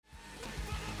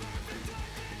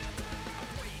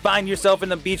Find yourself in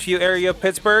the Beachview area of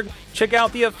Pittsburgh? Check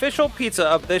out the official pizza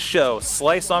of this show,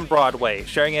 Slice on Broadway,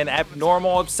 sharing an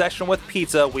abnormal obsession with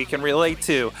pizza we can relate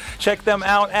to. Check them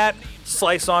out at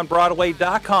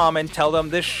sliceonbroadway.com and tell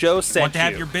them this show sent you. Want to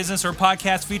have your business or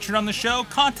podcast featured on the show?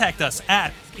 Contact us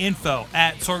at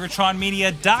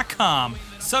info@sorgatronmedia.com.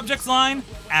 Subject line,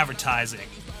 advertising.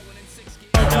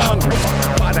 Hungry,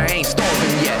 but I ain't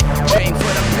starving yet. Chain for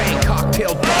the pain,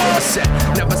 cocktail bar set.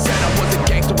 Never said I was a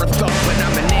gangster or thug, but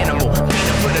I'm an animal.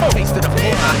 Beating for the taste of the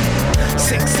fly.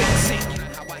 Sick.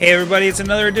 Hey everybody, it's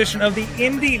another edition of the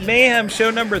Indy Mayhem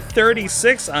Show number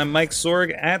 36. I'm Mike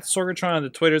Sorg at Sorgatron on the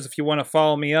Twitters if you want to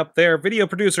follow me up there. Video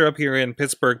producer up here in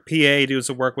Pittsburgh, PA, doing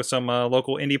some work with some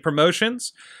local indie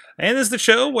promotions. And this is the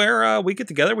show where we get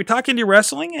together, we talk indie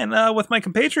wrestling, and with my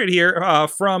compatriot here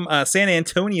from San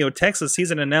Antonio, Texas.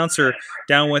 He's an announcer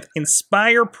down with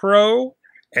Inspire Pro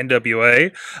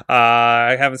NWA.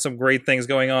 Having some great things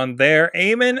going on there.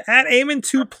 Eamon at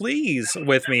Eamon2 Please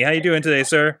with me. How you doing today,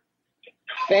 sir?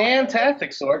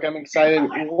 Fantastic, Sorg. I'm excited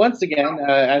once again,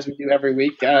 as we do every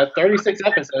week. 36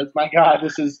 episodes. My God,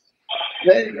 it's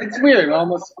weird.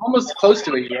 Almost close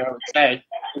to a year, I would say,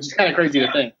 which is kind of crazy to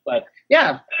think. But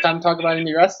yeah, time to talk about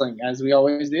indie wrestling, as we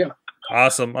always do.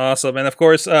 Awesome. And of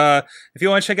course, if you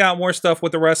want to check out more stuff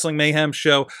with the Wrestling Mayhem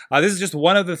Show, this is just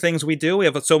one of the things we do. We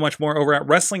have so much more over at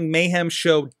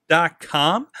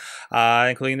WrestlingMayhemShow.com,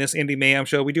 including this Indie Mayhem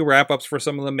Show. We do wrap-ups for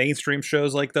some of the mainstream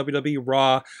shows like WWE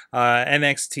Raw,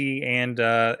 NXT, and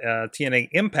TNA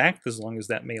Impact, as long as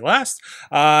that may last.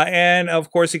 And of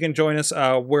course, you can join us.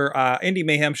 We're Indie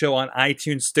Mayhem Show on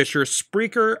iTunes, Stitcher,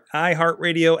 Spreaker,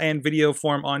 iHeartRadio, and video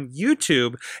form on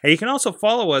YouTube. And you can also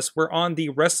follow us. We're on the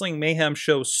Wrestling Mayhem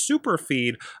Show super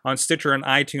feed on Stitcher and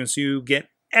iTunes, so you get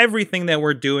everything that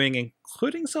we're doing,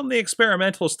 including some of the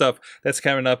experimental stuff that's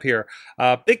coming up here.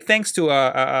 Big thanks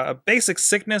to Basic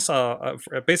Sickness,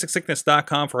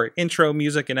 BasicSickness.com for intro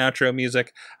music and outro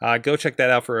music. Go check that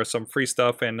out for some free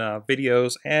stuff and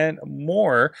videos and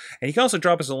more. And you can also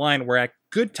drop us a line. We're at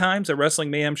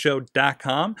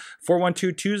goodtimes@WrestlingMayhemShow.com.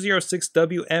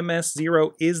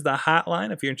 412-206-WMS0 is the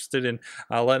hotline if you're interested in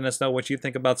letting us know what you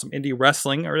think about some indie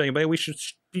wrestling or anybody we should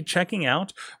be checking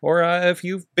out, or if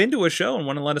you've been to a show and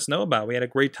want to let us know about it. We had a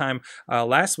great time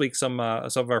last week. Some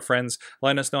of our friends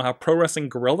letting us know how Pro Wrestling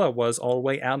Guerrilla was all the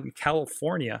way out in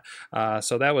California.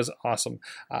 So that was awesome.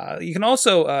 You can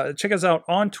also check us out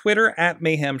on Twitter at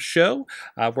Mayhem Show.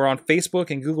 We're on Facebook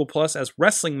and Google Plus as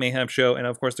Wrestling Mayhem Show, and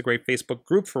of course the great Facebook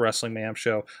group for Wrestling Mayhem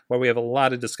Show, where we have a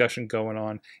lot of discussion going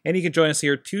on. And you can join us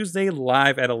here Tuesday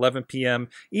live at 11 p.m.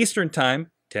 Eastern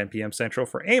Time, 10 p.m. Central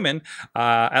for Eamon,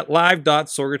 at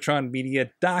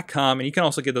live.sorgatronmedia.com. And you can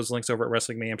also get those links over at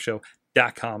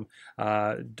WrestlingMayhemShow.com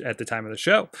at the time of the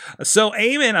show. So,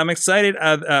 Eamon, I'm excited.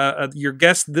 Your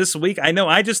guest this week, I know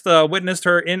I just witnessed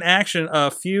her in action I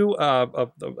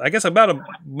guess about a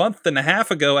month and a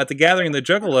half ago at the Gathering of the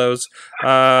Juggalos. Who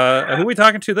are we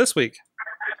talking to this week?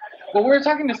 Well, we're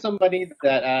talking to somebody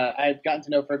that I've gotten to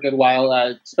know for a good while,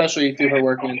 especially through her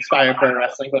work in Inspire Pro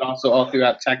Wrestling, but also all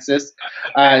throughout Texas.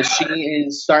 She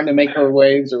is starting to make her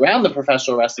waves around the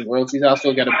professional wrestling world. She's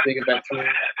also got a big event coming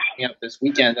up this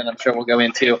weekend, and I'm sure we'll go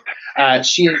into.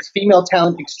 She is female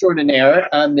talent extraordinaire,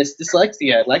 Miss Diss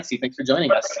Lexia. Lexi, thanks for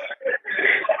joining us.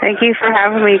 Thank you for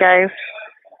having me, guys.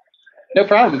 No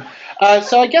problem.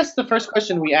 So I guess the first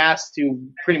question we ask to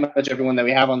pretty much everyone that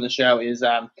we have on the show is,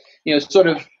 sort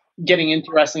of getting into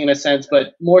wrestling in a sense,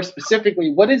 but more specifically,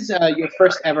 what is your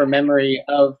first ever memory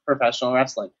of professional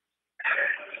wrestling?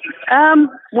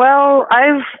 Well,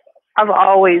 I've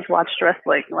always watched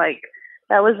wrestling. Like,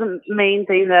 that was the main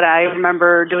thing that I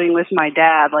remember doing with my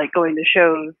dad, like going to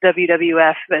shows,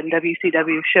 WWF and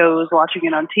WCW shows, watching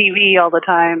it on TV all the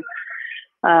time.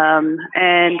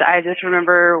 And I just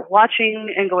remember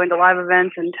watching and going to live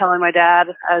events and telling my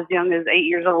dad as young as 8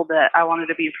 years old that I wanted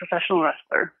to be a professional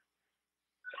wrestler.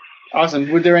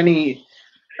 Awesome. Were there any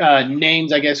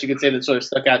names, I guess you could say, that sort of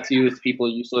stuck out to you as people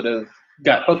you sort of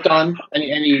got hooked on?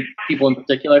 Any people in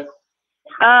particular?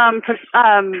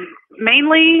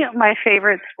 Mainly my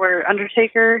favorites were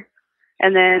Undertaker,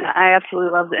 and then I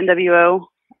absolutely loved the NWO.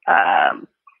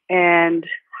 And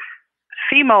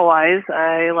female-wise,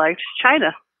 I liked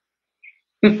Chyna.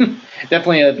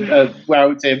 Definitely I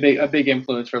would say a big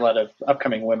influence for a lot of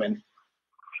upcoming women.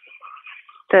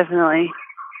 Definitely.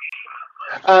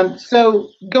 So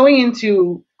going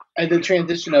into the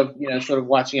transition of, sort of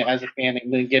watching it as a fan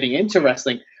and then getting into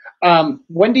wrestling,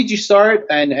 when did you start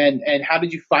and how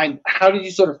did you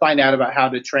sort of find out about how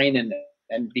to train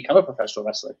and become a professional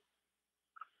wrestler?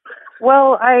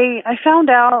 Well, I found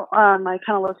out, I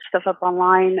kind of looked stuff up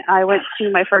online. I went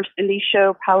to my first Indy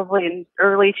show probably in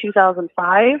early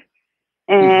 2005,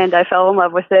 and I fell in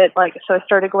love with it. Like, so I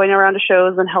started going around to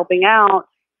shows and helping out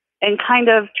and kind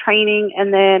of training.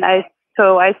 And then I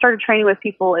started training with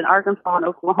people in Arkansas and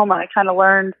Oklahoma. I kind of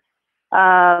learned,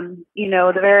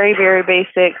 the very, very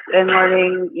basics and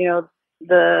learning,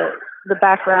 the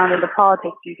background and the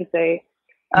politics, you could say,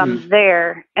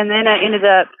 there. And then I ended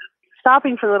up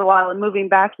stopping for a little while and moving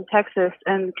back to Texas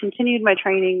and continued my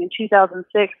training in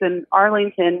 2006 in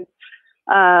Arlington.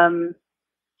 And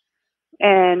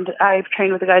I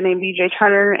trained with a guy named BJ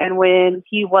Turner. And when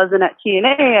he wasn't at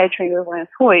TNA, I trained with Lance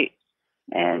Hoyt.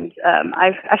 And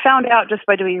I found out just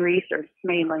by doing research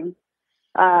mainly.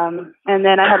 And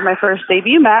then I had my first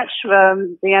debut match. The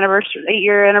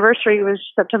 8-year anniversary was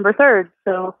September 3rd.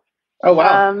 So, oh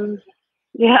wow,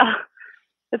 yeah,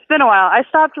 it's been a while. I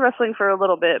stopped wrestling for a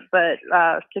little bit, but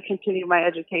to continue my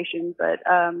education. But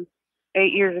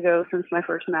 8 years ago since my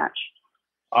first match.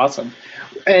 Awesome.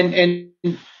 And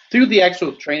through the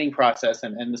actual training process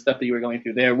and the stuff that you were going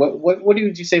through there, what would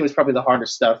you say was probably the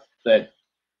hardest stuff that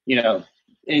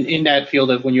in that field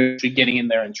of when you're actually getting in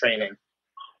there and training?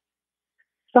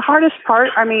 The hardest part,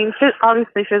 I mean,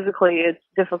 obviously physically it's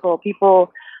difficult.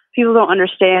 People don't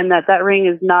understand that ring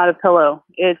is not a pillow.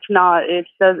 It's not. It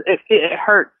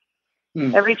hurts.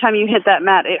 Every time you hit that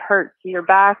mat, it hurts. Your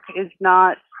back is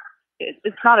not.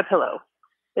 It's not a pillow.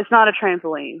 It's not a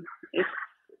trampoline.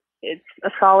 It's a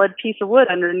solid piece of wood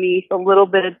underneath a little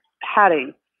bit of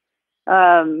padding,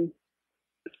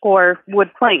 or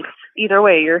wood planks. Either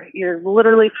way, you're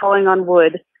literally falling on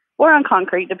wood or on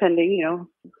concrete, depending.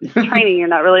 Training, you're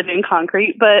not really doing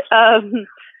concrete, but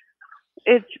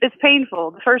it's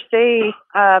painful. The first day,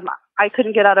 I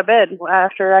couldn't get out of bed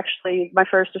after actually my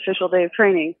first official day of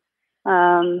training.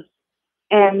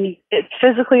 And it's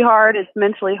physically hard. It's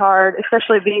mentally hard,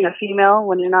 especially being a female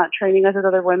when you're not training with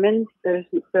other women. There's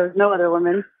no other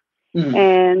women.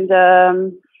 And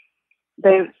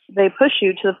they push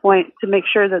you to the point to make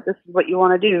sure that this is what you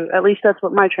want to do. At least that's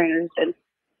what my trainers did.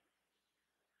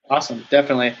 Awesome,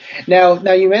 definitely. Now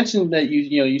you mentioned that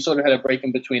you sort of had a break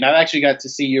in between. I actually got to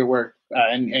see your work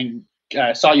and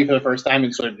saw you for the first time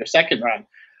in sort of your second run.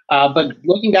 But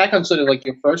looking back on sort of like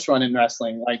your first run in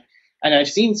wrestling, and I've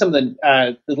seen some of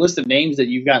the list of names that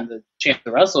you've gotten the chance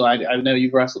to wrestle. I know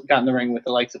you've gotten the ring with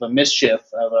the likes of a Mischief,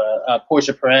 of a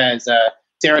Portia Perez,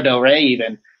 Sarah Del Rey,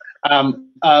 even.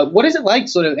 What is it like,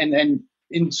 sort of, and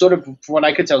in sort of, from what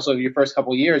I could tell, sort of your first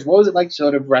couple of years, what was it like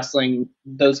sort of wrestling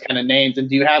those kind of names? And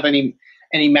do you have any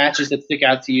matches that stick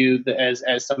out to you as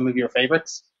some of your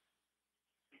favorites?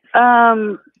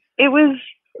 It was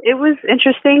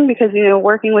interesting because,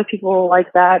 working with people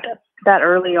like that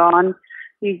early on,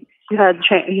 you have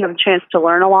a chance to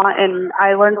learn a lot. And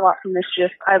I learned a lot from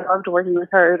Mischief. I loved working with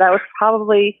her. That was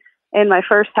probably in my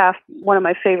first half one of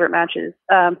my favorite matches.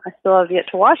 I still have yet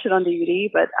to watch it on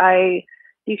DVD, but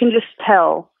you can just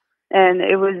tell, and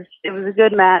it was a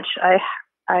good match.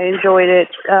 I enjoyed it.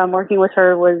 Working with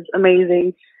her was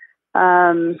amazing.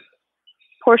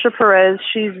 Portia Perez,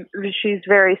 she's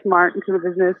very smart into the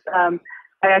business. I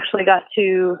actually got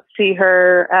to see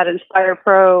her at Inspire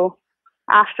Pro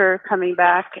after coming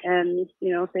back, and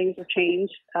things have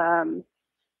changed.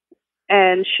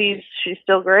 And she's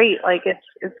still great. Like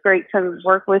it's great to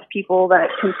work with people that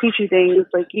can teach you things,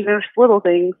 like even if it's little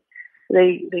things.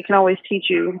 They can always teach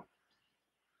you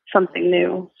something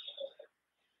new.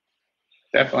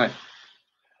 Definitely.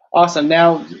 Awesome.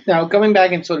 Now going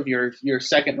back in sort of your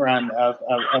second run of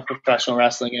professional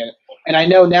wrestling, and I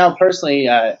know now personally,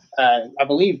 I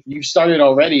believe you started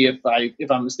already. If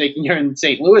I'm mistaken, you're in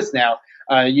St. Louis now.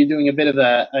 You're doing a bit of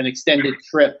an extended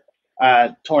trip,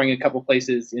 touring a couple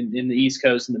places in the East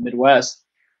Coast and the Midwest.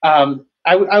 I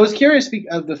was curious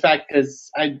of the fact,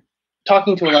 because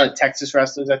talking to a lot of Texas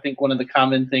wrestlers, I think one of the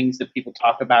common things that people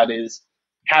talk about is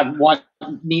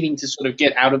needing to sort of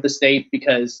get out of the state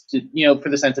because for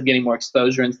the sense of getting more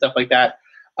exposure and stuff like that.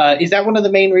 Is that one of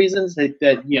the main reasons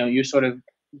that you're sort of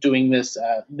doing this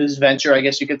venture, I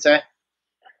guess you could say?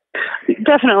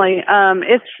 Definitely.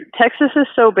 Texas is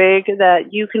so big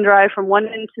that you can drive from one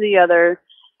end to the other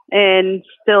and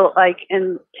still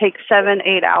and take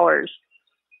 7-8 hours.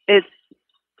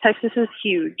 Texas is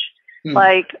huge.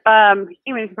 Eamon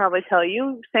can probably tell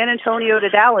you, San Antonio to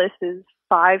Dallas is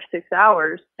 5-6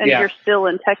 hours, and you're still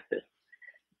in Texas.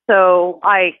 So,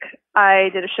 I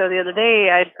did a show the other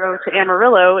day. I drove to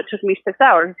Amarillo. It took me 6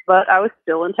 hours, but I was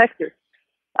still in Texas.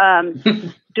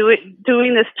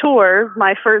 Doing this tour,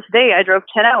 my first day, I drove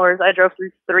 10 hours. I drove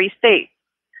through 3 states.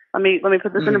 Let me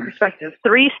put this into perspective.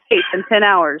 3 states in 10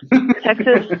 hours.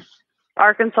 Texas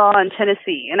Arkansas, and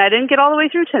Tennessee. And I didn't get all the way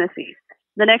through Tennessee.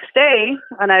 The next day,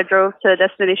 when I drove to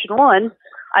Destination 1,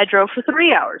 I drove for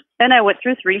 3 hours, and I went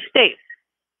through 3 states.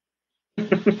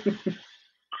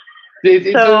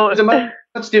 It's a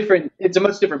much different. It's a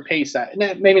much different pace.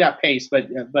 Maybe not pace, but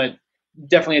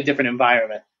definitely a different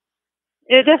environment.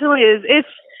 It definitely is.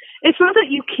 It's not that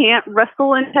you can't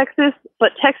wrestle in Texas,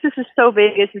 but Texas is so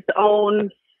big; it's its own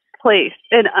place.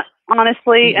 And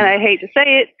honestly, and I hate to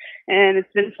say it, and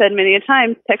it's been said many a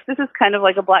time, Texas is kind of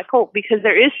like a black hole because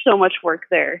there is so much work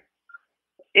there.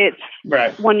 It's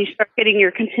right. When you start getting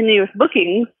your continuous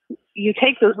bookings, you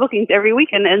take those bookings every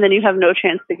weekend, and then you have no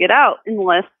chance to get out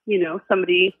unless,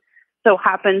 somebody so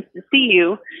happens to see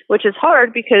you, which is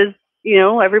hard because,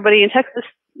 everybody in Texas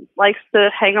likes to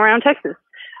hang around Texas.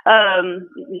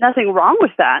 Nothing wrong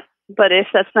with that. But if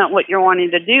that's not what you're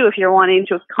wanting to do, if you're wanting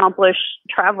to accomplish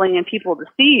traveling and people to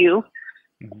see you,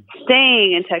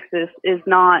 staying in Texas is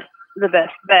not the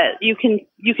best bet. You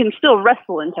can still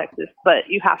wrestle in Texas, but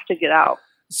you have to get out.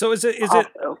 So is it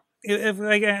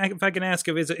if I can ask,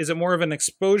 is it more of an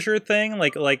exposure thing,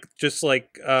 like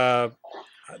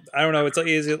I don't know,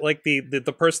 is it like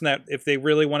the person that if they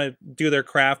really want to do their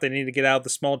craft, they need to get out of the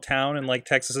small town, and like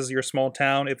Texas is your small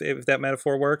town, if that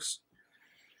metaphor works?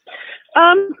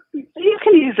 You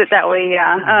can use it that way,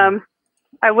 yeah.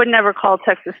 I would never call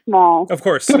Texas small. Of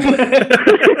course. Well,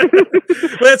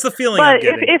 that's the feeling I'm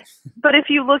getting. But if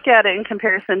you look at it in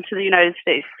comparison to the United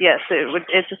States, yes,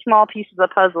 it's a small piece of the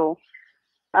puzzle.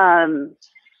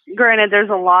 Granted, there's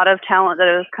a lot of talent that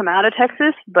has come out of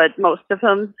Texas, but most of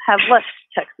them have left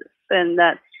Texas, and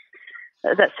that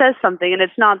says something. And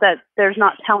it's not that there's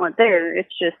not talent there;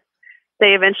 it's just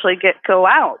they eventually go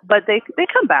out, but they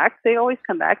come back. They always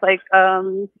come back. Like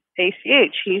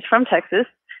ACH, he's from Texas.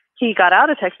 He got out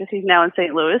of Texas. He's now in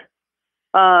St. Louis,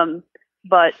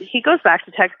 but he goes back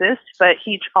to Texas. But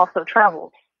he also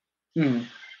travels.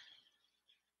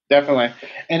 Definitely.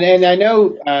 And I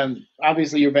know,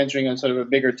 obviously you're venturing on sort of a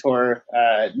bigger tour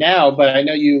now, but I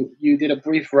know you did a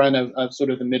brief run of sort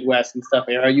of the Midwest and stuff.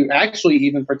 You actually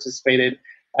even participated,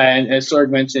 and as Sorg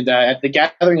mentioned, at the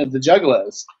Gathering of the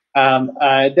Juggalos.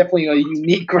 Definitely a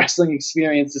unique wrestling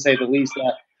experience, to say the least.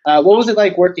 What was it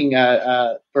like working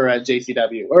for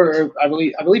JCW? Or I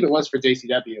believe it was for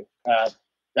JCW.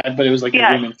 But it was like a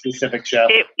women's specific show.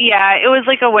 It was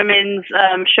like a women's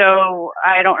show.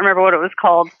 I don't remember what it was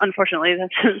called. Unfortunately,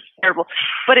 that's terrible.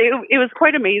 But it was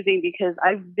quite amazing because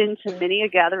I've been to many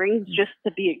gatherings just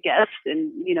to be a guest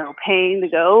and, paying to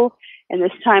go. And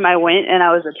this time I went and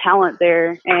I was a talent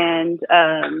there. And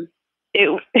it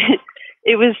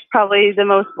was probably the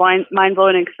most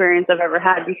mind-blowing experience I've ever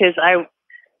had because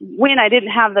when I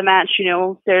didn't have the match,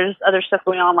 there's other stuff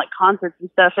going on like concerts and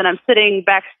stuff. And I'm sitting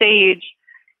backstage.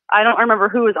 I don't remember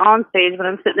who was on stage, but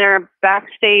I'm sitting there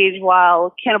backstage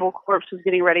while Cannibal Corpse was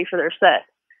getting ready for their set.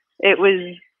 It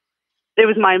was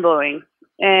mind blowing,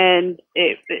 and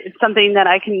it's something that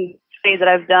I can say that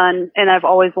I've done, and I've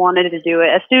always wanted to do it.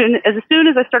 As soon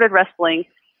as I started wrestling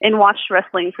and watched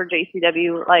wrestling for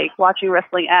JCW, like watching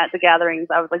wrestling at the gatherings,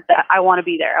 I was like, I want to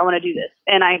be there. I want to do this,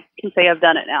 and I can say I've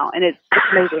done it now, and it's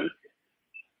amazing.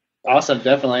 Awesome,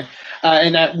 definitely.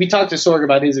 And we talked to Sorg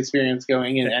about his experience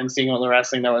going in and seeing all the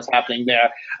wrestling that was happening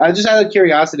there. Just out of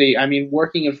curiosity, I mean,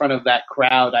 working in front of that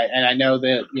crowd, and I know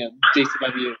that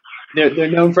JCW,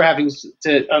 they're known for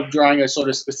drawing a sort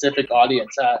of specific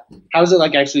audience. How's it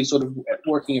like actually sort of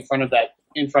working in front of that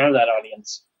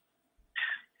audience?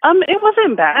 It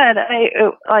wasn't bad.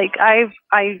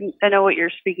 I know what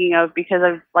you're speaking of because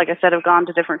I've gone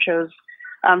to different shows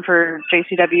for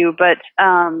JCW, but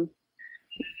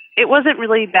it wasn't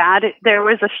really bad. There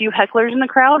was a few hecklers in the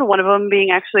crowd, one of them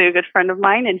being actually a good friend of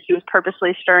mine, and he was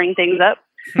purposely stirring things up.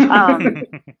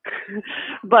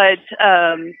 But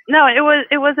no,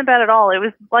 it wasn't bad at all. It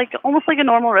was almost like a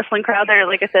normal wrestling crowd there.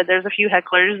 Like I said, there's a few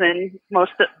hecklers, and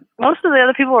most of the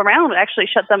other people around actually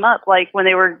shut them up, like when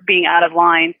they were being out of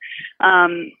line.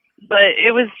 But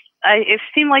it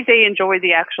seemed like they enjoyed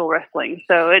the actual wrestling,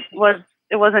 so it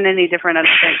wasn't any different, I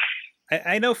don't think.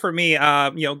 I know for me,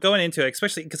 going into it,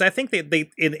 especially because I think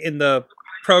they in the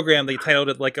program they titled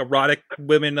it like "Erotic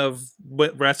Women of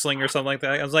Wrestling" or something like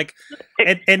that. I was like,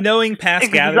 and knowing past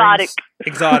gatherings,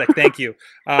 exotic. Thank you.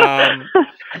 But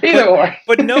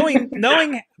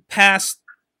knowing past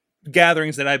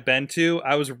gatherings that I've been to,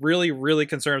 I was really, really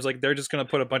concerned. I was like, they're just going to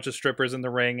put a bunch of strippers in the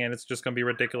ring and it's just going to be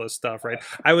ridiculous stuff, right?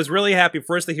 I was really happy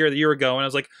first to hear that you were going. I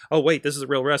was like, oh, wait, this is a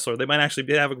real wrestler. They might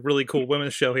actually have a really cool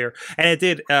women's show here. And it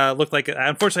did look like,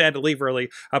 unfortunately, I had to leave early,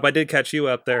 but I did catch you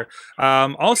up there.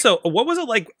 Also, what was it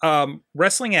like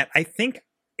wrestling at, I think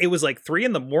it was like 3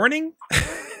 a.m?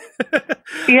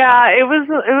 Yeah, it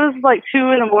was like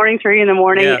 2 in the morning, 3 in the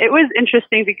morning. Yeah. It was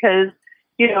interesting because,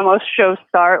 most shows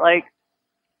start like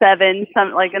 7,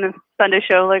 some like in a Sunday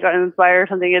show, like on Inspire or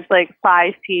something, it's like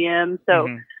 5 p.m. So,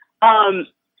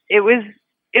 it was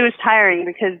tiring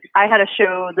because I had a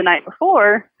show the night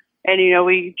before, and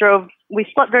we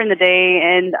slept during the day,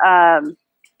 and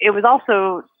it was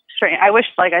also strange. I wish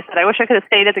I could have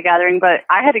stayed at the gathering, but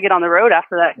I had to get on the road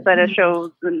after that because I had a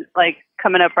show like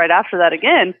coming up right after that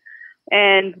again,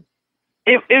 and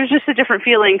it was just a different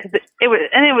feeling because it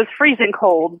was freezing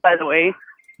cold, by the way.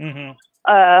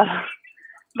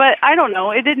 But I don't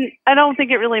know. I don't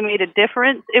think it really made a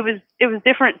difference. It was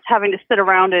different having to sit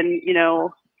around and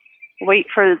wait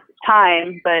for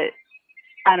time, but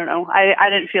I don't know. I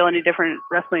didn't feel any different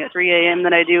wrestling at 3 a.m.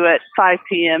 than I do at 5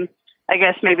 p.m. I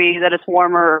guess maybe that it's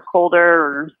warmer or colder,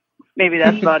 or maybe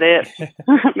that's about it.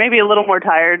 Maybe a little more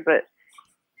tired, but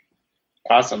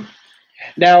awesome.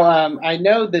 Now, I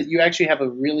know that you actually have a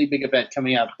really big event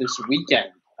coming up this weekend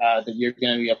that you're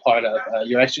going to be a part of.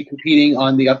 You're actually competing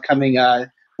on the upcoming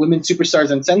Women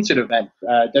Superstars Uncensored event,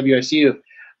 WSU.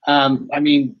 I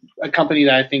mean, a company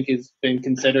that I think has been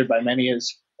considered by many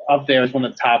as up there as one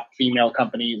of the top female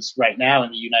companies right now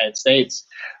in the United States.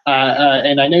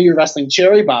 And I know you're wrestling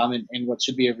Cherry Bomb in what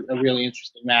should be a really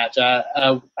interesting match.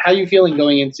 How are you feeling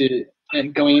going into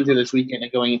this weekend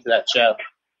and going into that show?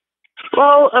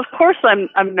 Well, of course I'm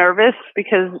nervous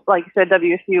because, like you said,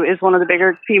 WSU is one of the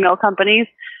bigger female companies,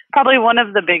 probably one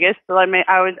of the biggest. So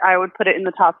I would put it in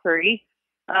the top 3.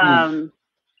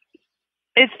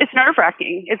 It's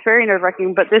nerve-wracking. It's very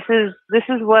nerve-wracking, but this is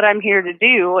what I'm here to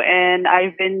do, and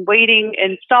I've been waiting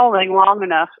and stalling long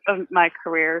enough of my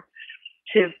career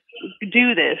to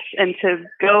do this and to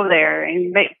go there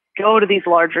and go to these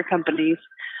larger companies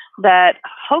that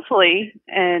hopefully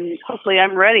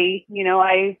I'm ready.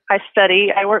 I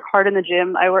study, I work hard in the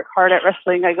gym, I work hard at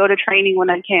wrestling, I go to training when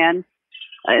I can,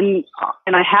 and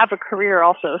I have a career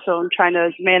also, so I'm trying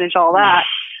to manage all that.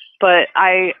 But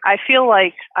I feel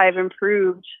like I've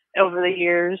improved over the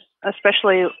years,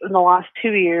 especially in the last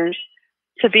 2 years,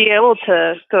 to be able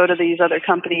to go to these other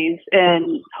companies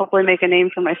and hopefully make a name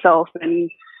for myself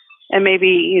and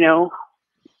maybe,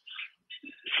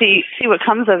 see what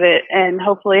comes of it and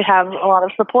hopefully have a lot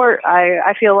of support.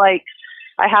 I feel like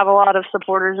I have a lot of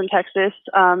supporters in Texas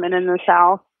and in the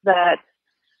South that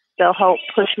they'll help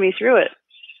push me through it.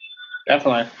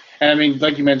 Definitely. And I mean,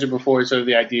 like you mentioned before, sort of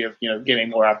the idea of, getting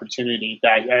more opportunity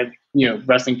that,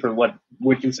 wrestling for what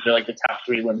we consider like the top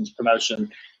 3 women's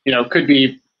promotion, could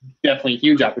be definitely a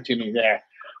huge opportunity there.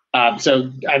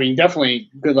 So, I mean, definitely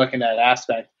good luck in that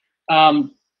aspect. The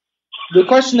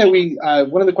question that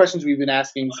one of the questions we've been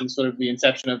asking since sort of the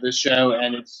inception of this show,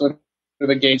 and it's sort of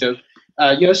a gauge of,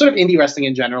 sort of indie wrestling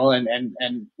in general. And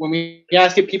when we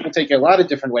ask it, people take it a lot of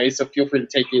different ways. So feel free to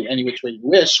take it any which way you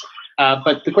wish.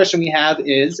 But the question we have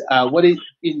is, what is,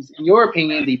 in your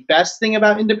opinion, the best thing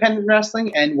about independent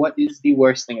wrestling, and what is the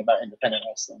worst thing about independent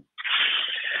wrestling?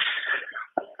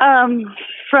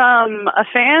 From a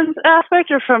fan's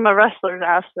aspect or from a wrestler's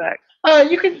aspect?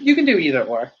 You can do either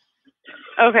or.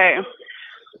 Okay.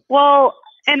 Well,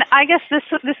 and I guess this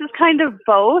is kind of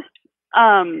both.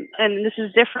 And this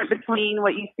is different between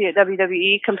what you see at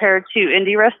WWE compared to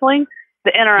indie wrestling.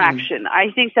 The interaction.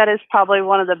 I think that is probably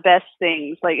one of the best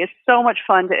things. Like, it's so much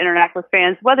fun to interact with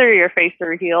fans, whether you're a face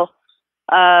or a heel.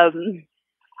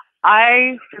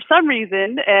 I, for some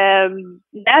reason, am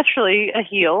naturally a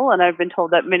heel, and I've been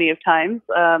told that many of times.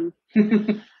 And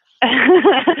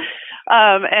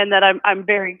that I'm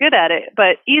very good at it.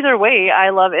 But either way, I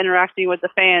love interacting with the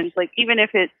fans. Like, even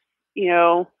if it's,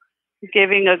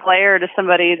 giving a glare to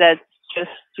somebody that's just,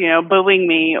 booing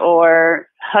me, or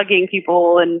hugging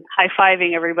people and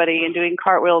high-fiving everybody and doing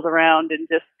cartwheels around, and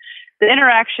just the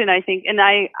interaction, I think. And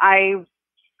I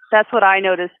that's what I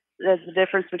noticed as the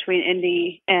difference between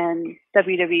indie and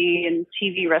WWE and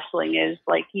TV wrestling is,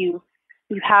 like, you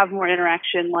have more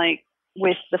interaction, like,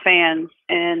 with the fans,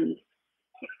 and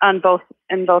in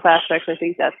both aspects. I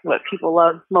think that's what people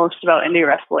love most about indie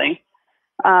wrestling.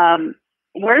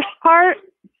 Worst part,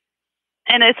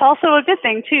 and it's also a good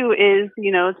thing too, is,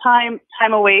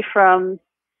 time away from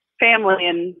family,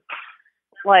 and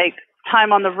like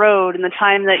time on the road, and the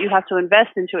time that you have to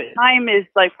invest into it. Time is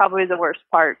like probably the worst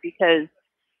part, because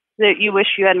that you wish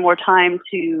you had more time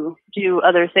to do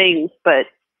other things, but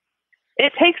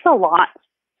it takes a lot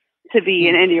to be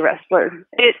an indie wrestler.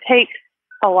 It takes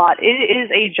a lot. It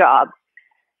is a job.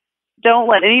 Don't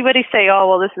let anybody say, oh,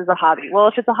 well, this is a hobby. Well,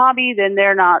 if it's a hobby, then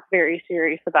they're not very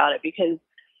serious about it, because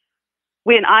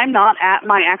when I'm not at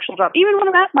my actual job, even when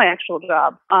I'm at my actual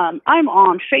job, I'm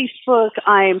on Facebook,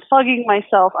 I'm plugging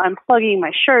myself, I'm plugging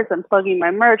my shirts, I'm plugging my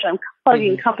merch, I'm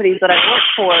plugging companies that I work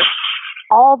for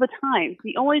all the time.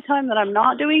 The only time that I'm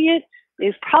not doing it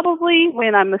is probably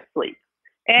when I'm asleep.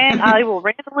 And I will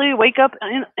randomly wake up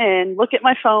and look at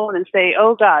my phone and say,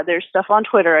 oh, God, there's stuff on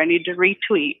Twitter I need to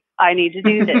retweet. I need to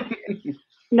do this.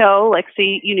 No,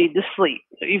 Lexi, you need to sleep.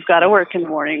 You've got to work in the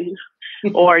morning.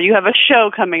 Or you have a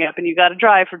show coming up and you got to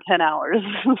drive for 10 hours.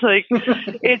 Like,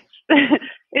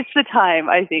 it's the time,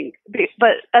 I think.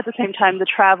 But at the same time, the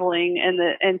traveling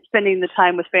and spending the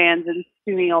time with fans and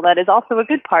doing all that is also a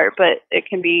good part. But it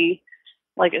can be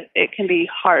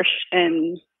harsh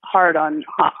and hard on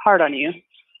you.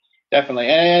 Definitely.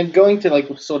 And going to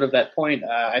like sort of that point,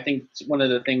 I think one of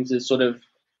the things is sort of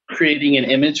creating an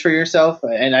image for yourself.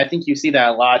 And I think you see that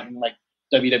a lot in like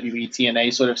WWE,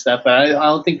 TNA sort of stuff. But I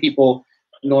don't think people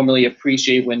normally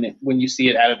appreciate when you see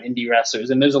it out of indie wrestlers.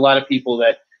 And there's a lot of people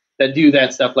that do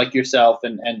that stuff like yourself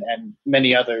and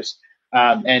many others.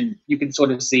 And you can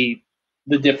sort of see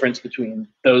the difference between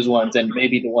those ones and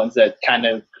maybe the ones that kind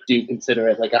of do consider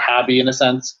it like a hobby in a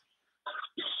sense.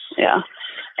 Yeah.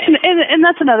 And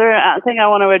that's another thing I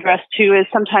want to address too is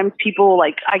sometimes people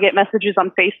like I get messages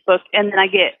on Facebook and then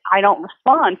I don't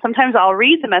respond. Sometimes I'll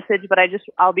read the message, but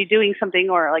I'll be doing something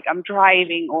or like I'm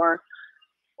driving or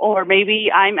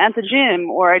maybe I'm at the gym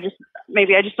or I just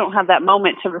don't have that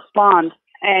moment to respond.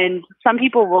 And some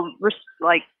people will just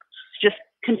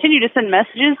continue to send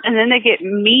messages and then they get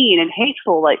mean and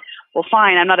hateful. Like, well,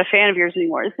 fine, I'm not a fan of yours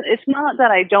anymore. It's not that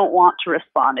I don't want to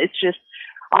respond. It's just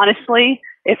honestly.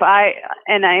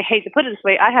 And I hate to put it this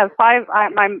way, I have my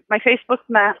Facebook's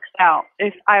maxed out.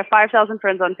 If I have 5,000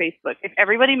 friends on Facebook, if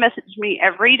everybody messaged me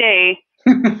every day,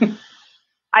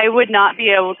 I would not be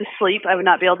able to sleep. I would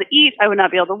not be able to eat. I would not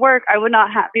be able to work. I would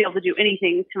not be able to do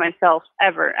anything to myself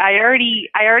ever. I already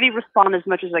respond as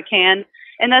much as I can.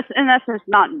 And that's just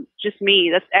not just me.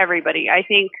 That's everybody. I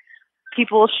think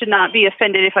people should not be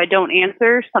offended if I don't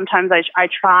answer. Sometimes I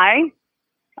try.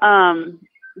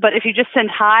 But if you just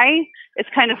send hi, it's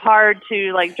kind of hard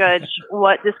to like judge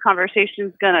what this conversation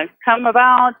is going to come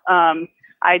about.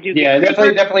 I do. Yeah,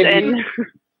 definitely. And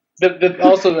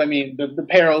also, I mean, the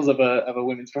perils of a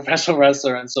women's professional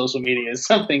wrestler on social media is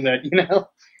something that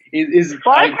is.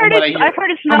 Well, I've heard it's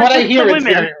not just the women. It's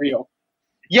very real.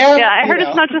 Yeah, I heard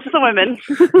it's not just the women.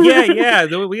 yeah.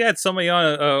 We had somebody on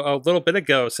a little bit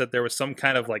ago said there was some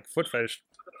kind of like foot fetish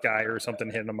guy or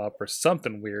something hitting them up or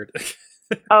something weird.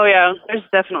 Oh, yeah, there's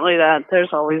definitely that.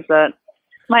 There's always that.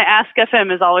 My Ask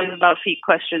FM is always about feet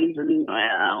questions and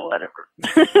whatever.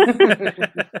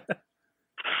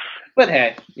 But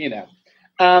hey,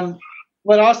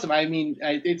 but awesome. I mean,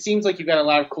 it seems like you've got a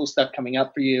lot of cool stuff coming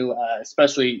up for you,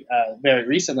 especially very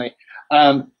recently.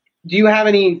 Do you have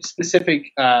any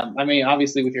specific, I mean,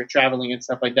 obviously with your traveling and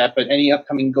stuff like that, but any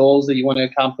upcoming goals that you want to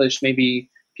accomplish, maybe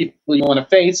people you want to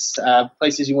face,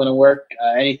 places you want to work,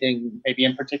 anything maybe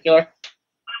in particular?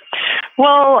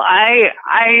 Well,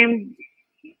 I'm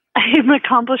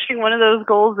accomplishing one of those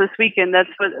goals this weekend. That's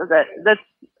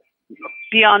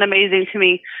beyond amazing to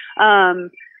me.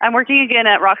 I'm working again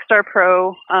at Rockstar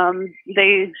Pro.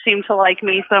 They seem to like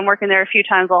me, so I'm working there a few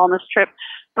times while on this trip.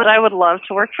 But I would love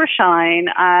to work for Shine.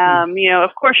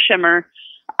 Of course, Shimmer.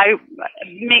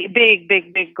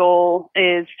 Big goal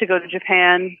is to go to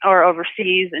Japan or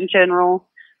overseas in general.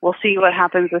 We'll see what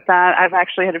happens with that. I've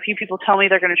actually had a few people tell me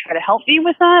they're going to try to help me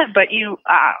with that, but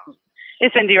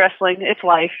it's indie wrestling. It's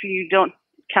life. You don't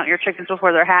count your chickens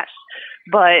before they're hatched.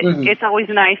 But It's always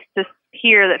nice to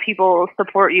hear that people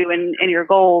support you in your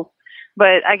goals.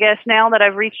 But I guess now that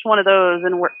I've reached one of those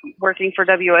and working for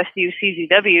WSU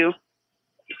CZW,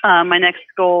 my next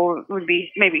goal would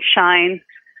be maybe Shine.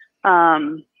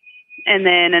 And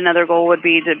then another goal would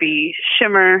be to be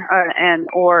Shimmer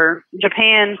or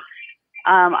Japan.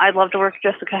 I'd love to work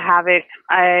Jessica Havoc.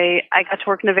 I got to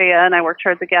work Nevaeh and I worked her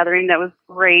at the Gathering. That was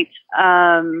great.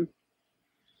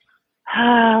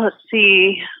 Let's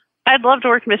see. I'd love to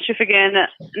work Mischief again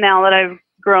now that I've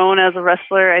grown as a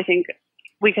wrestler. I think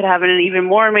we could have an even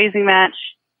more amazing match.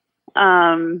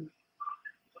 I've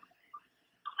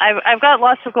got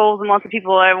lots of goals and lots of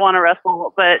people I want to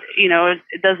wrestle, but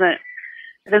it doesn't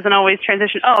always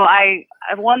transition. Oh, I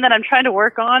one that I'm trying to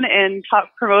work on and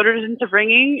talk promoters into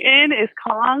bringing in is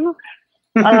Kong.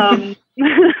 I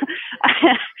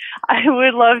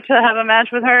would love to have a match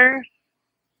with her.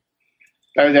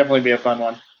 That would definitely be a fun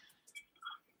one.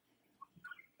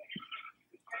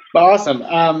 But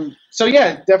awesome. So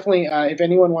yeah, definitely. If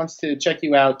anyone wants to check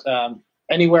you out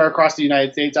anywhere across the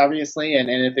United States, obviously, and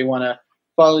if they want to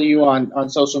follow you on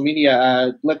social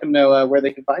media, let them know where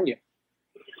they can find you.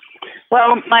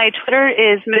 Well, my Twitter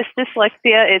is Miss Diss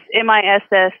Lexia. It's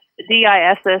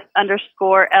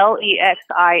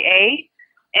MISSDISS_LEXIA.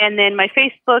 And then my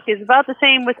Facebook is about the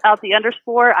same without the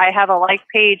underscore. I have a like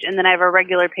page and then I have a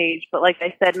regular page. But like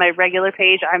I said, my regular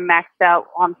page, I'm maxed out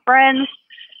on friends.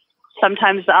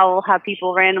 Sometimes I'll have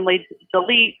people randomly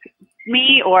delete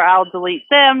me, or I'll delete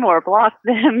them or block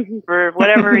them for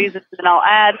whatever reason, and I'll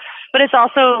add. But it's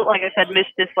also, like I said, Miss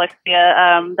Diss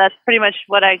Lexia. That's pretty much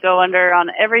what I go under on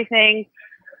everything.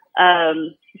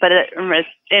 But it's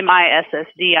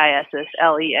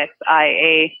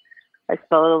MISSDISSLEXIA. I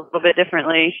spell it a little bit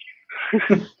differently.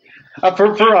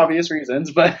 For obvious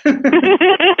reasons, but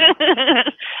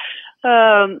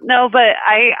no, but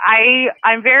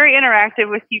I'm very interactive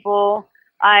with people.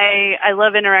 I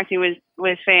love interacting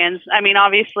with fans. I mean,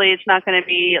 obviously, it's not going to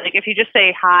be like if you just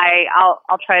say hi,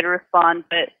 I'll try to respond,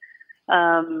 but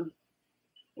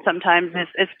sometimes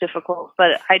it's difficult.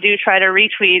 But I do try to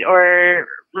retweet or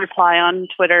reply on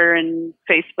Twitter and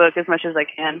Facebook as much as I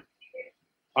can.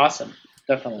 Awesome,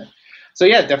 definitely. So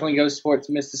yeah, definitely go support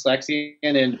Miss Diss Lexia,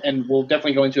 and we'll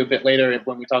definitely go into a bit later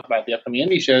when we talk about the upcoming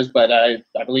indie shows. But I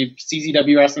believe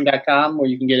czwwrestling.com, where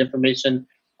you can get information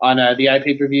on the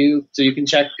iPPV, so you can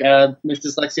check Miss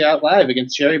Diss Lexia out live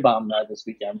against Cherry Bomb this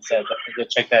weekend. So definitely go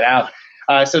check that out.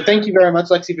 So thank you very much,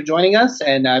 Lexi, for joining us,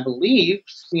 and I believe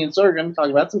me and Sorg are going to talk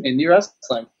about some indie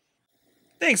wrestling.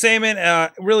 Thanks,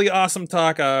 Eamon. Really awesome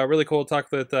talk. Really cool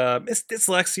talk with Miss Diss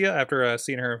Lexia after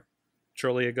seeing her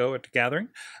shortly ago at the gathering.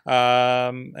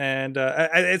 And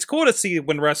it's cool to see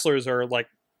when wrestlers are like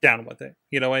down with it.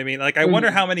 You know what I mean? Like, I wonder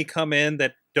how many come in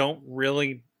that don't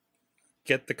really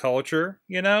get the culture,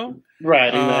 you know? Right.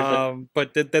 Exactly.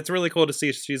 But that's really cool to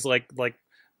see. She's like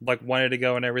wanted to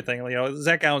go and everything. You know,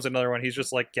 Zach Allen's another one. He's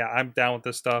just like, yeah, I'm down with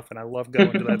this stuff, and I love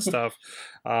going to that stuff.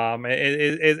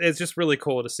 It's just really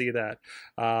cool to see that.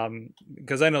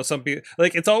 Because I know some people,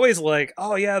 like, it's always like,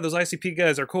 oh yeah, those ICP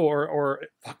guys are cool, or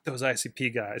fuck those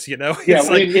ICP guys, you know? Yeah,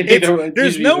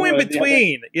 there's no in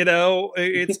between, you know?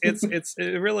 It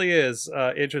really is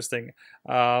interesting.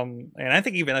 And I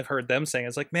think even I've heard them saying,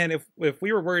 it's like, man, if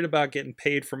we were worried about getting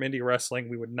paid from indie wrestling,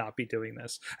 we would not be doing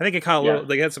this. I think it caught a little,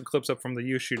 they had some clips up from the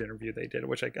U Shoot interview they did,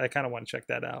 which I kind of want to check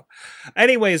that out.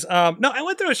 Anyways, no, I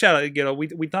went through a shout out. You know,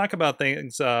 we talk about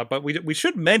things, but we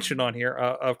should mention on here,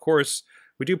 of course,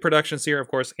 we do productions here, of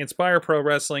course, Inspire Pro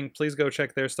Wrestling. Please go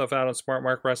check their stuff out on Smart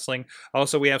Mark Wrestling.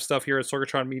 Also, we have stuff here at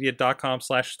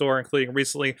sorgatronmedia.com/store, including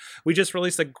recently, we just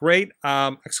released a great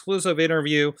exclusive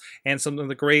interview and some of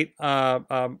the great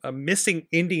missing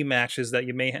indie matches that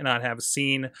you may not have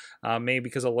seen, maybe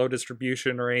because of low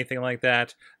distribution or anything like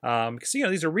that. Because, you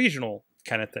know, these are regional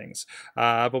kind of things.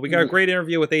 But we got a great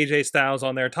interview with AJ Styles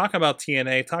on there, talking about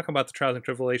TNA, talking about the trials and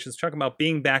tribulations, talking about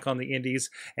being back on the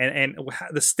indies and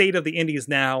the state of the indies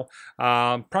now.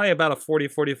 Probably about a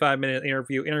 40-45 minute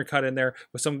interview intercut in there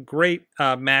with some great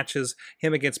matches.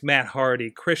 Him against Matt Hardy,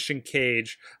 Christian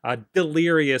Cage,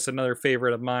 Delirious, another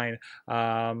favorite of mine.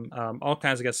 All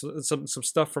kinds of guys, some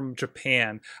stuff from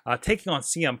Japan, taking on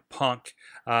CM Punk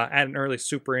at an early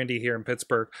Super Indie here in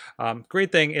Pittsburgh.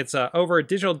 Great thing. It's over a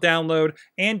digital download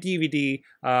and DVD.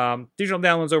 Digital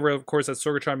downloads over, of course, at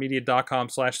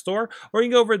sorgatronmedia.com/store, or you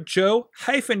can go over to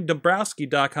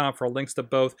joe-dombrowski.com for links to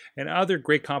both and other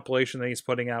great compilation that he's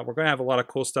putting out. We're going to have a lot of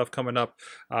cool stuff coming up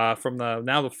from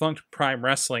the Funk Prime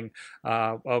Wrestling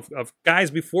of guys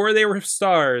before they were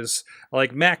stars,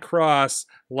 like Matt Cross,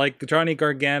 like Johnny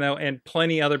Gargano, and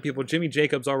plenty other people. Jimmy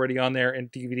Jacobs already on there in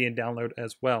DVD and download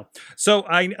as well. So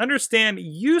I understand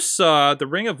you saw the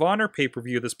Ring of Honor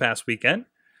pay-per-view this past weekend.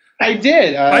 I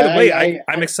did. By the way,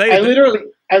 I'm excited. I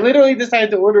literally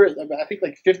decided to order it, I think,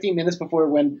 like 15 minutes before it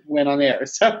went on air.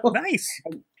 So nice.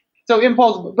 So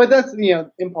impulse, but that's, you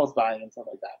know, impulse buying and stuff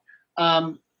like that.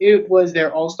 It was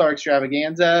their All-Star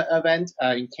Extravaganza event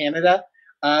in Canada.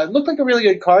 It looked like a really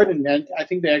good card, and I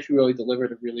think they actually really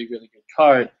delivered a really, really good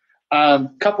card.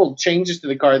 Couple changes to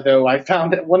the card, though. I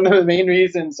found that one of the main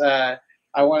reasons I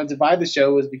wanted to buy the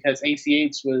show was because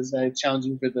ACH was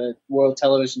challenging for the World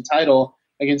Television title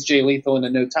against Jay Lethal in a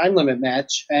no time limit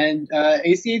match, and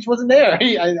ACH wasn't there.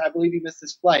 I believe he missed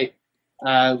his flight,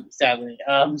 sadly.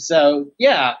 So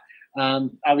yeah,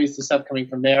 obviously stuff coming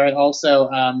from there, and also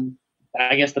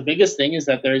I guess the biggest thing is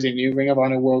that there is a new Ring of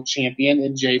Honor World Champion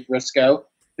in Jay Briscoe,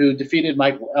 who defeated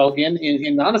Michael Elgin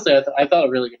in honestly I thought a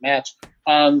really good match.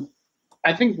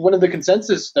 I think one of the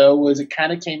consensus though was it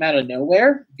kind of came out of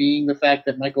nowhere, being the fact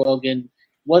that Michael Elgin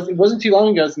it wasn't too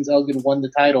long ago since Elgin won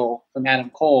the title from Adam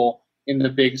Cole in the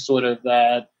big sort of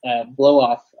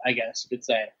blow-off, I guess you could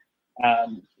say.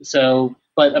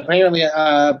 But apparently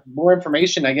more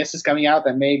information, I guess, is coming out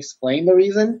that may explain the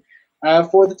reason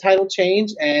for the title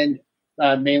change. And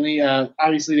mainly.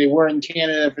 Obviously, they were in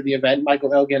Canada for the event.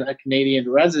 Michael Elgin, a Canadian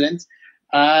resident,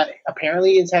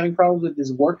 apparently is having problems with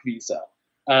his work visa.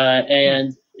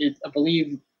 And I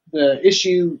believe the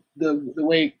issue, the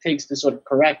way it takes to sort of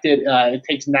correct it, it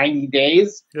takes 90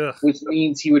 days, Ugh. which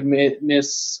means he would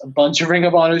miss a bunch of Ring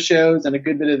of Honor shows and a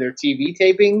good bit of their TV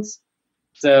tapings.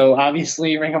 So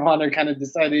obviously, Ring of Honor kind of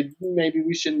decided maybe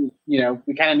we shouldn't,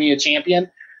 we kind of need a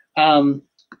champion.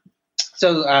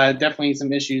 So definitely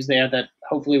some issues there that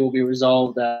hopefully will be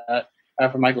resolved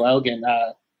for Michael Elgin.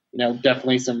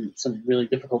 Definitely some really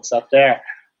difficult stuff there.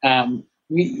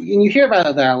 You hear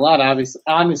about that a lot,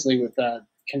 honestly, with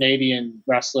Canadian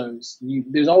wrestlers.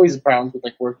 There's always problems with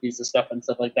like work visa stuff and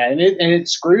stuff like that, and it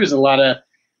screws a lot of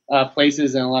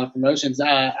places and a lot of promotions.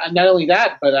 Not only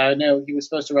that, but I know he was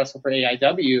supposed to wrestle for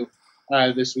AIW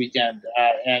this weekend,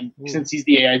 and since he's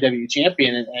the AIW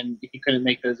champion and he couldn't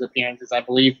make those appearances, I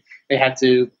believe they had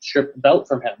to strip the belt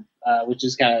from him, which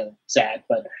is kind of sad.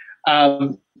 But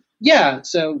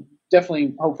so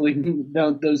definitely, hopefully,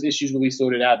 those issues will be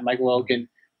sorted out. Michael Elgin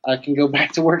can go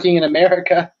back to working in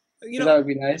America. That would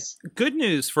be nice. Good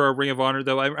news for a Ring of Honor,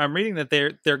 though. I'm reading that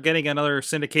they're getting another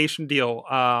syndication deal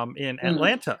in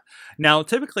Atlanta. Now,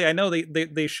 typically, I know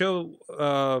they show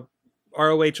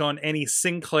ROH on any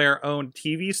Sinclair-owned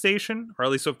TV station, or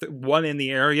at least one in the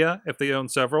area if they own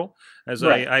several. As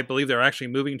right. I believe they're actually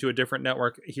moving to a different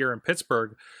network here in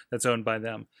Pittsburgh that's owned by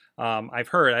them. I've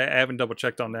heard. I haven't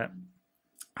double-checked on that.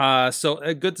 So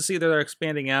good to see that they're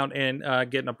expanding out and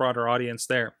getting a broader audience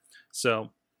there. So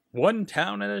one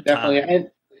town at a time.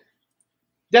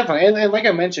 Definitely. And like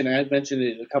I mentioned, I've mentioned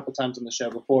it a couple times on the show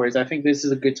before, is I think this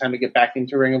is a good time to get back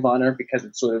into Ring of Honor because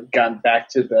it's sort of gotten back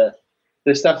to the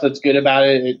stuff that's good about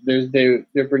it.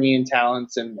 They're bringing in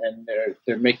talents and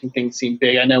they're making things seem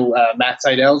big. I know Matt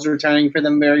Seidel's returning for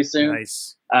them very soon.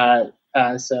 Nice.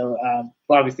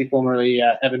 Obviously formerly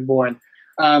Evan Bourne.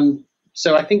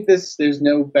 So I think there's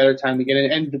no better time to get in.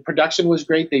 And the production was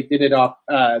great. They did it off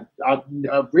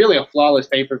really a flawless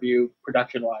pay-per-view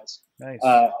production-wise. Nice.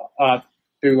 I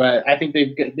think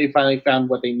they finally found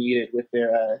what they needed with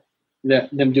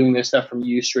them doing their stuff from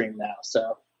Ustream now.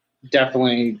 So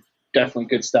definitely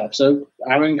good stuff. So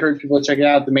I would encourage people to check it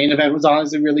out. The main event was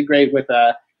honestly really great with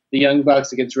the Young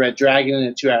Bucks against Red Dragon in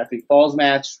a 2-out-of-3 falls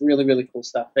match. Really, really cool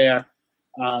stuff there.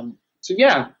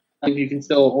 You can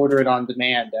still order it on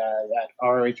demand at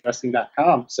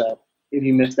rohwrestling.com. So if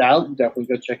you missed out, definitely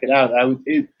go check it out.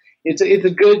 It's a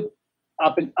good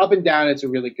up and down. It's a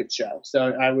really good show. So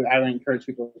I would encourage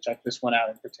people to check this one out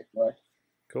in particular.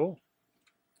 Cool.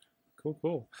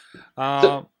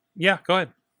 Yeah, go ahead.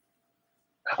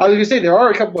 I was going to say there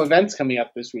are a couple of events coming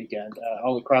up this weekend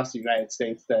all across the United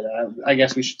States that I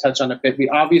guess we should touch on a bit. We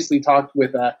obviously talked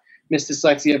with Miss Diss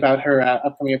Lexia about her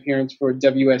upcoming appearance for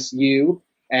WSU.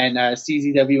 And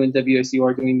CZW and WSU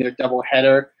are doing their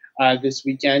doubleheader this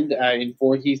weekend in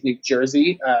Voorhees, New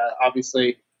Jersey.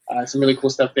 Obviously, some really cool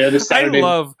stuff there this Saturday.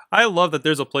 I love that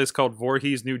there's a place called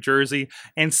Voorhees, New Jersey,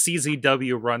 and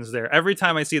CZW runs there. Every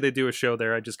time I see they do a show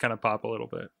there, I just kind of pop a little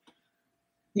bit.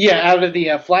 Yeah, out of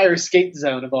the Flyer skate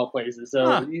zone of all places.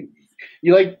 So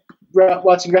you like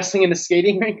watching wrestling in a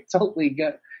skating rink? Totally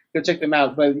go check them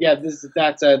out. But yeah,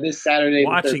 that's this Saturday.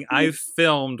 I've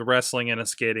filmed wrestling in a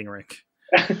skating rink.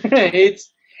 It's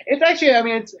actually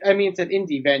it's an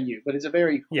indie venue, but it's a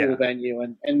very cool venue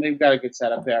and they've got a good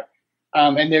setup there.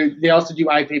 And they also do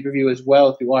iPPV as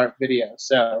well through Art Video,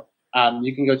 so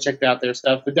you can go check out their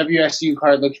stuff. The WSU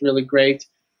card looks really great.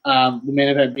 The main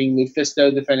event being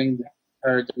Lufisto defending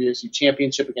her WSU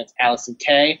championship against Allison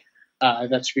Kay.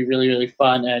 That should be really, really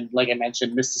fun. And like I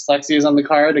mentioned, Miss Diss Lexia is on the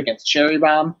card against Cherry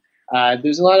Bomb.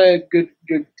 There's a lot of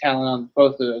good talent on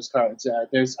both of those cards.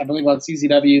 There's, I believe, on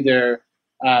CZW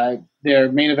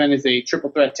their main event is a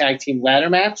triple threat tag team ladder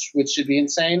match, which should be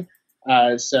insane.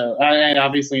 And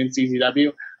obviously in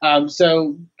CZW.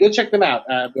 So go check them out.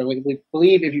 I believe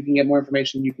if you can get more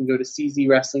information, you can go to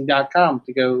czwrestling.com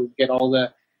to go get all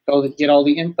the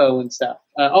info and stuff.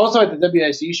 Also at the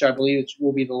WSU show, I believe it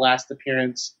will be the last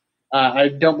appearance. I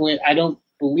don't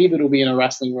believe it'll be in a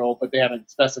wrestling role, but they haven't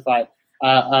specified.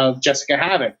 Of Jessica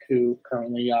Havoc, who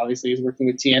currently obviously is working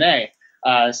with TNA.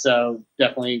 So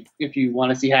definitely, if you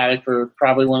want to see Havoc for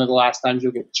probably one of the last times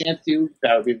you'll get a chance to,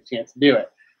 that would be the chance to do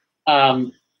it.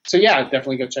 So yeah,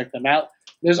 definitely go check them out.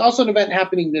 There's also an event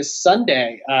happening this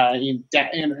Sunday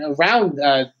around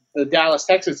the Dallas,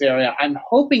 Texas area. I'm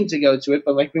hoping to go to it,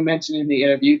 but like we mentioned in the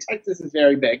interview, Texas is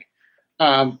very big.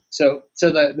 So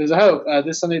there's a hope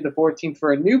this Sunday the 14th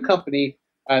for a new company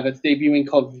that's debuting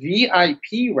called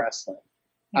VIP Wrestling.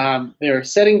 They're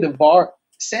setting the bar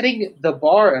setting the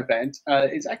bar event,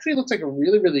 it actually looks like a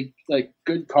really, really like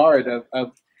good card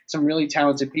of some really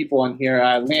talented people on here.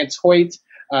 Lance Hoyt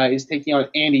is taking on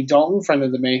Andy Dalton, friend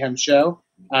of the Mayhem show.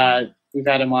 We've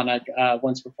had him on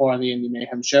once before on the Indy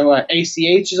Mayhem show.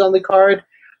 ACH is on the card.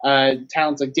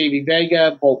 Talents like Davey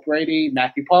Vega, Bolt Brady,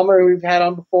 Matthew Palmer, who we've had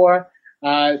on before.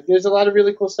 There's a lot of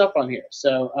really cool stuff on here.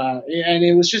 So, and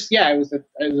it was just, it was a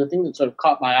thing that sort of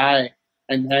caught my eye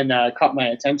and caught my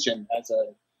attention as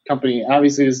a company.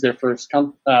 Obviously, this is their first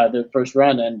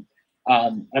run, and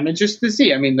I'm interested to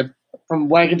see. I mean, from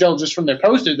what I can tell just from their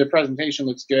poster, their presentation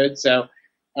looks good. So,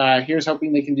 here's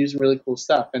hoping they can do some really cool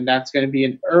stuff. And that's going to be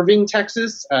in Irving,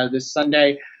 Texas, this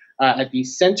Sunday at the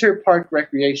Center Park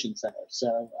Recreation Center.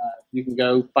 So you can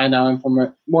go find out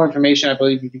more information. I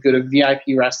believe if you go to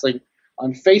VIP Wrestling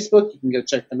on Facebook, you can go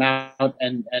check them out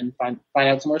and find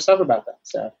out some more stuff about them.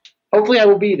 So hopefully I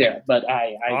will be there. But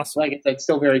awesome. Like I said,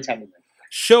 still very tentative.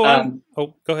 Show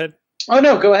go ahead. Oh,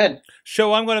 no, go ahead.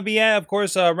 Show I'm going to be at, of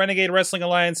course, Renegade Wrestling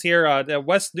Alliance here at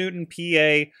West Newton,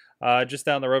 PA, just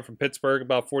down the road from Pittsburgh,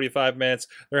 about 45 minutes.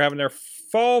 They're having their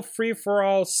Fall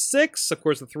Free-for-All 6. Of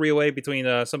course, the three-way between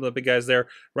some of the big guys there,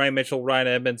 Ryan Mitchell, Ryan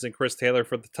Edmonds, and Chris Taylor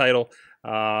for the title.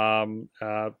 Some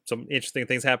interesting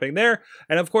things happening there.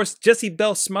 And, of course, Jessie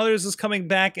Belle Smothers is coming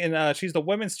back, and she's the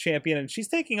women's champion, and she's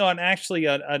taking on, actually,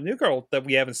 a new girl that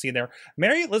we haven't seen there,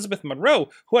 Mary Elizabeth Monroe,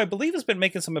 who I believe has been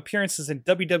making some appearances in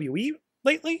WWE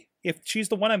lately, if she's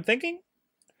the one I'm thinking.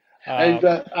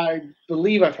 I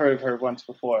believe I've heard of her once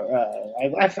before.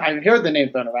 I've heard the name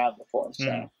thrown around before,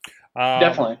 so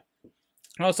definitely.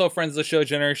 Also, friends of the show,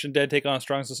 Generation Dead take on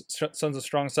Sons of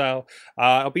Strong Style.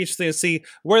 It'll be interesting to see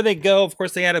where they go. Of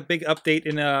course, they had a big update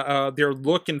in their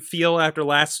look and feel after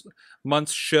last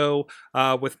month's show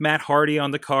with Matt Hardy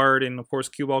on the card, and of course,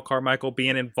 Q-Ball Carmichael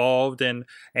being involved. And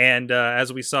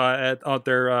as we saw at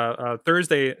their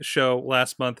Thursday show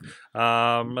last month,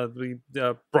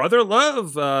 Brother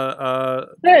Love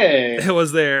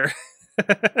was there.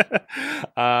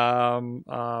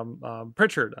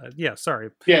 Pritchard,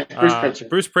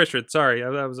 Bruce Pritchard. Sorry, I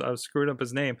was screwing up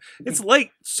his name. It's late,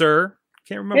 sir.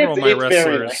 Can't remember all my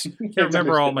wrestlers. Can't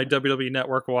remember all my WWE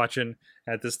Network watching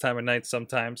at this time of night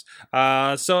sometimes. So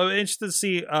I'm interested to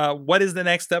see what is the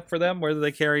next step for them, whether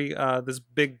they carry this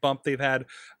big bump they've had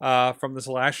from this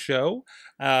last show,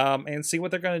 and see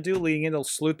what they're going to do leading into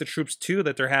Salute the Troops 2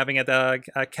 that they're having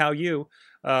at Cal U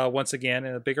once again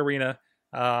in a big arena.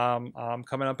 Coming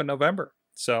up in November.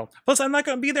 So, plus I'm not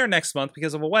going to be there next month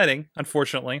because of a wedding,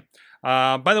 unfortunately.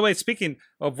 By the way, speaking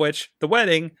of which, the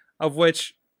wedding of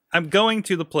which I'm going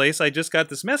to the place I just got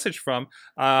this message from,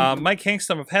 Mike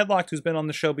Hankstrom of Headlocked, who's been on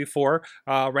the show before,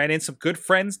 ran in some good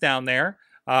friends down there.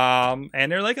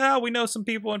 And they're like, we know some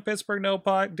people in Pittsburgh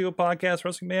do a podcast,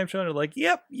 Wrestling Mayhem Show. And they're like,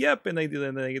 yep. And they do.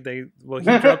 And he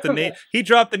dropped the name. He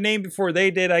dropped the name before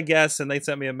they did, I guess. And they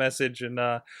sent me a message. And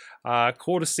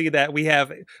cool to see that we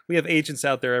have agents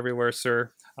out there everywhere,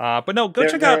 sir. But no,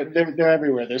 check out. They're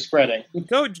everywhere. They're spreading.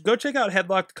 Go check out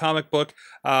Headlocked comic book.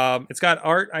 It's got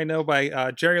art, I know,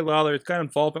 by Jerry Lawler. It's got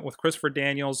involvement with Christopher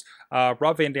Daniels.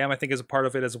 Rob Van Dam, I think, is a part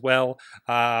of it as well.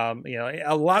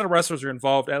 A lot of wrestlers are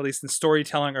involved, at least in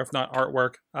storytelling or if not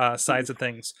artwork sides of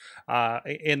things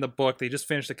in the book. They just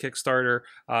finished a Kickstarter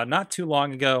not too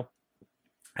long ago.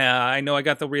 I know I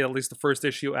got to read at least the first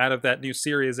issue out of that new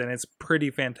series, and it's pretty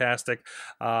fantastic.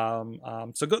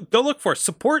 So go look for it.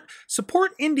 Support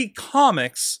indie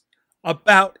comics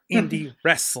about indie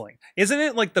wrestling. Isn't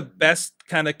it like the best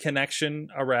kind of connection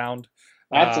around?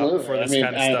 Absolutely, for this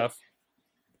kind of stuff.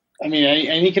 I mean,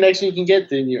 any connection you can get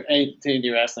to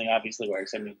indie wrestling obviously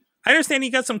works. I mean, I understand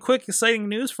you got some quick, exciting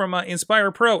news from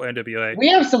Inspire Pro NWA. We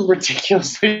have some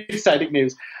ridiculously exciting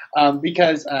news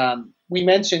because we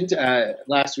mentioned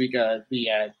last week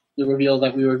the reveal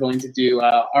that we were going to do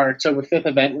our October 5th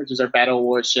event, which is our Battle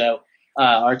Awards show,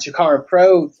 our Chikara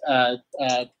Pro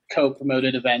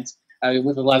co-promoted event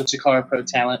with a lot of Chikara Pro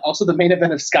talent. Also, the main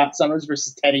event of Scott Summers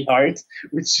versus Teddy Hart,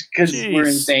 which because we're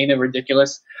insane and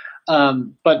ridiculous.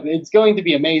 But it's going to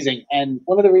be amazing. And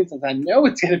one of the reasons I know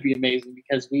it's going to be amazing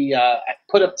because we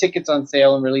put up tickets on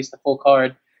sale and released the full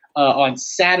card on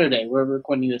Saturday. We're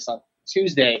recording this on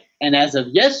Tuesday. And as of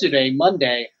yesterday,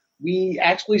 Monday, we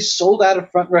actually sold out of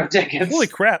front row tickets. Holy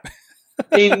crap.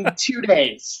 In 2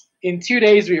 days. In 2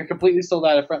 days, we were completely sold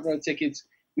out of front row tickets.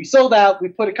 We sold out. We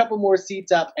put a couple more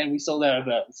seats up, and we sold out of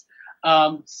those.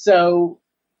 So,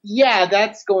 yeah,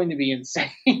 that's going to be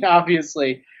insane,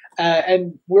 obviously.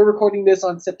 And we're recording this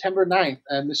on September 9th,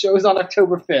 and the show is on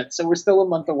October 5th, so we're still a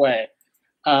month away.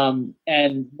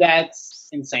 And that's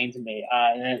insane to me.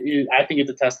 I think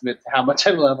it's a testament to how much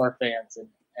I love our fans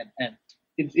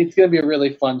and it's going to be a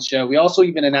really fun show. We also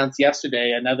even announced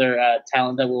yesterday another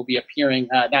talent that will be appearing,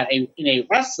 in a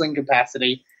wrestling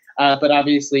capacity, but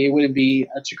obviously it wouldn't be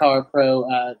a Chikara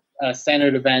Pro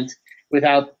standard event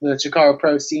without the Chikara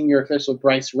Pro senior official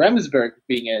Bryce Remsburg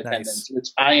being in attendance, which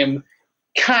I am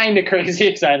kind of crazy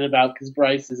excited about because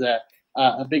Bryce is a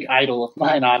big idol of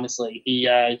mine. Honestly,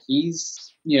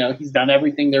 he's done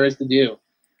everything there is to do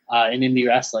in indie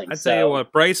wrestling. Tell you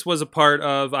what, Bryce was a part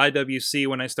of IWC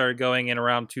when I started going in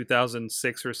around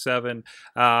 2006 or 7,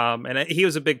 and he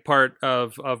was a big part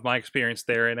of my experience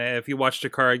there. And if you watch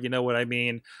Chikara, you know what I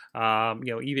mean.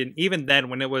 Even then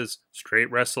when it was straight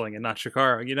wrestling and not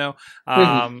Chikara,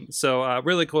 So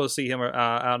really cool to see him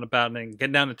out and about and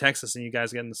getting down to Texas, and you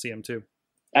guys getting to see him too.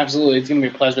 Absolutely. It's going to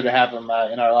be a pleasure to have him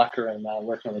in our locker room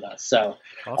working with us. So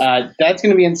awesome. That's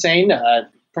going to be insane.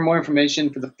 For more information,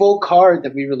 for the full card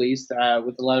that we released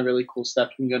with a lot of really cool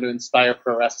stuff, you can go to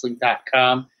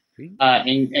inspireprowrestling.com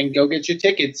and go get your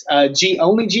tickets.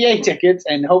 Only GA tickets,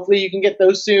 and hopefully you can get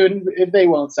those soon if they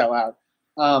won't sell out.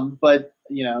 But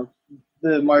the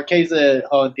Marquesa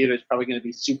Hall and Theater is probably going to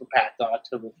be super packed on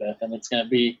October 5th, and it's going to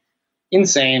be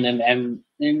insane, and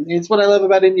it's what I love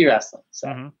about indie wrestling. So.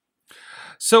 Mm-hmm.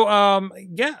 So,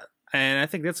 and I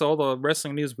think that's all the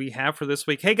wrestling news we have for this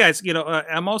week. Hey guys,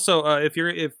 I'm also, if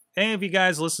any of you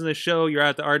guys listen to the show, you're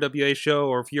at the RWA show,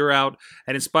 or if you're out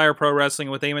at Inspire Pro Wrestling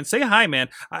with Eamon, say hi, man.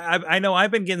 I know I've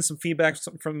been getting some feedback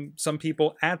from some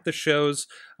people at the shows,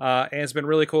 and it's been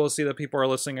really cool to see that people are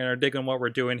listening and are digging what we're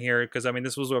doing here, because,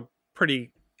 this was a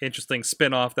pretty interesting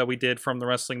spin-off that we did from the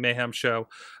Wrestling Mayhem show.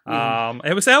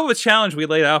 It was a challenge we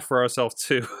laid out for ourselves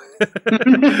too.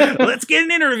 Let's get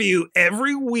an interview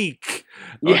every week.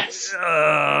 Yes. It's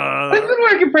been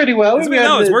working pretty well.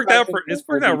 It's worked out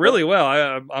really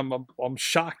well. I'm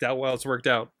shocked how well it's worked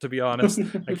out, to be honest.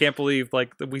 I can't believe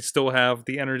we still have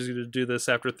the energy to do this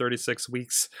after 36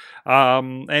 weeks.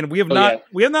 And we have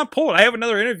not pulled. I have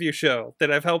another interview show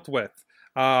that I've helped with.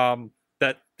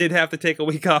 That did have to take a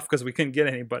week off because we couldn't get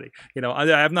anybody.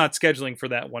 I'm not scheduling for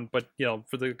that one, but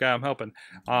for the guy I'm helping,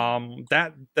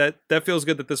 that feels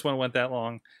good that this one went that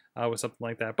long with something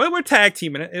like that. But we're tag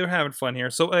teaming it. We're having fun here.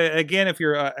 So again, if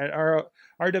you're at our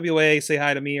RWA, say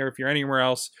hi to me, or if you're anywhere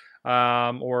else,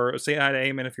 or say hi to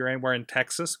Eamon if you're anywhere in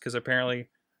Texas, because apparently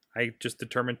I just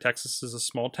determined Texas is a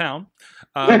small town.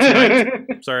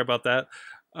 Sorry about that.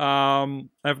 I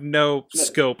have no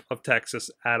scope of Texas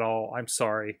at all. I'm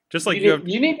sorry. Just like you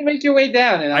need to make your way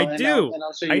down. And I'll show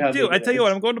you. I do. I tell you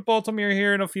what, I'm going to Baltimore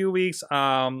here in a few weeks.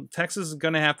 Texas is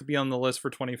going to have to be on the list for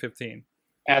 2015.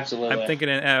 Absolutely. I'm thinking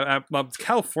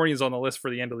California's on the list for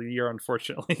the end of the year,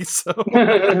 unfortunately. So, so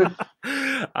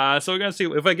we're gonna see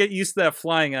if I get used to that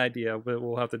flying idea, but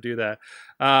we'll have to do that.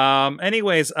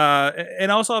 Anyways,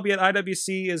 and also I'll be at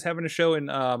IWC is having a show in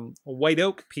White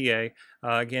Oak, PA,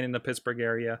 again in the Pittsburgh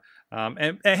area.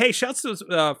 And hey, shouts to those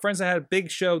friends that had a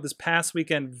big show this past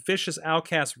weekend, Vicious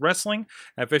Outcast Wrestling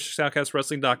at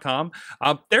viciousoutcastwrestling.com.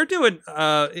 They're doing,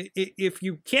 if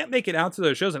you can't make it out to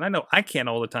those shows, and I know I can't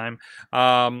all the time,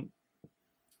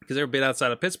 because they're a bit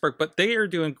outside of Pittsburgh, but they are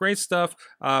doing great stuff.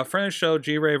 Friend of the show,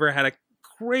 G Raver, had a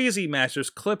crazy match. There's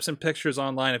clips and pictures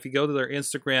online. If you go to their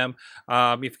Instagram,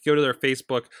 if you go to their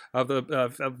Facebook,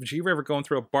 of G Raver going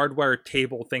through a barbed wire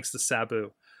table thanks to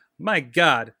Sabu. My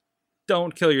God.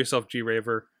 Don't kill yourself, G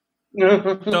Raver.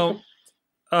 Don't.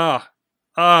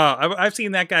 I've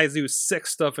seen that guy do sick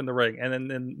stuff in the ring,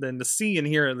 and then to see and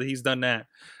hear that he's done that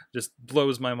just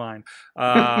blows my mind.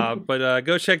 But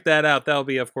go check that out. That'll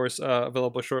be, of course,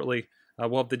 available shortly.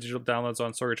 We'll have digital downloads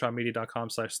on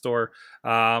sorgatronmedia.com/store.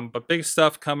 But big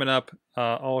stuff coming up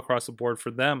all across the board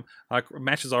for them.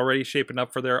 Matches already shaping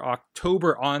up for their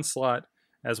October onslaught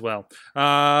as well.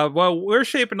 Well, we're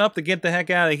shaping up to get the heck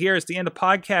out of here. It's the end of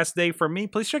podcast day for me.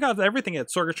 Please check out everything at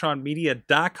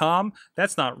sorgatronmedia.com.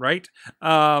 That's not right.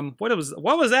 What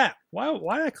was that?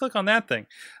 Why did I click on that thing?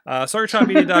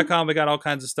 sorgatronmedia.com. We got all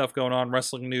kinds of stuff going on,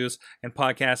 wrestling news and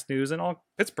podcast news and all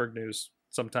Pittsburgh news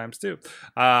sometimes too.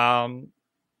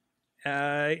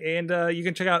 And you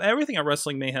can check out everything at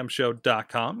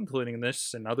WrestlingMayhemShow.com, including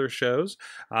this and other shows.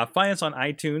 Find us on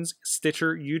iTunes,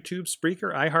 Stitcher, YouTube,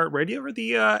 Spreaker, iHeartRadio, or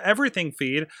the Everything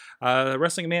feed. The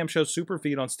Wrestling Mayhem Show super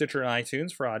feed on Stitcher and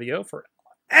iTunes for audio, for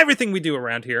everything we do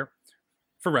around here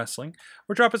for wrestling.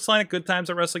 Or drop us a line at goodtimes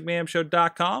at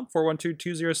WrestlingMayhemShow.com,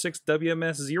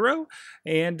 412-206-WMS0.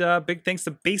 And big thanks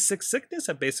to Basic Sickness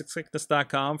at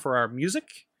BasicSickness.com for our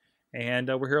music. And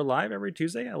we're here live every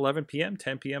Tuesday at 11 p.m.,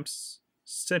 10 p.m.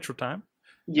 Central Time.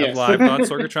 Yes. Live on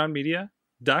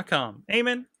sorgatronmedia.com.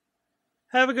 Eamon,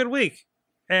 have a good week.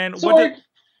 And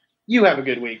you have a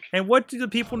good week. And what do the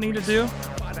people need to do?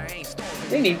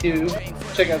 They need to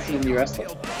check out some indie wrestling.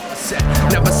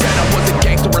 Never said I was a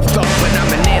gangster or thug, but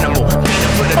I'm an animal.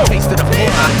 Beating for the taste of the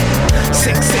fly.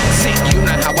 Sick, sick, sick, you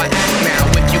not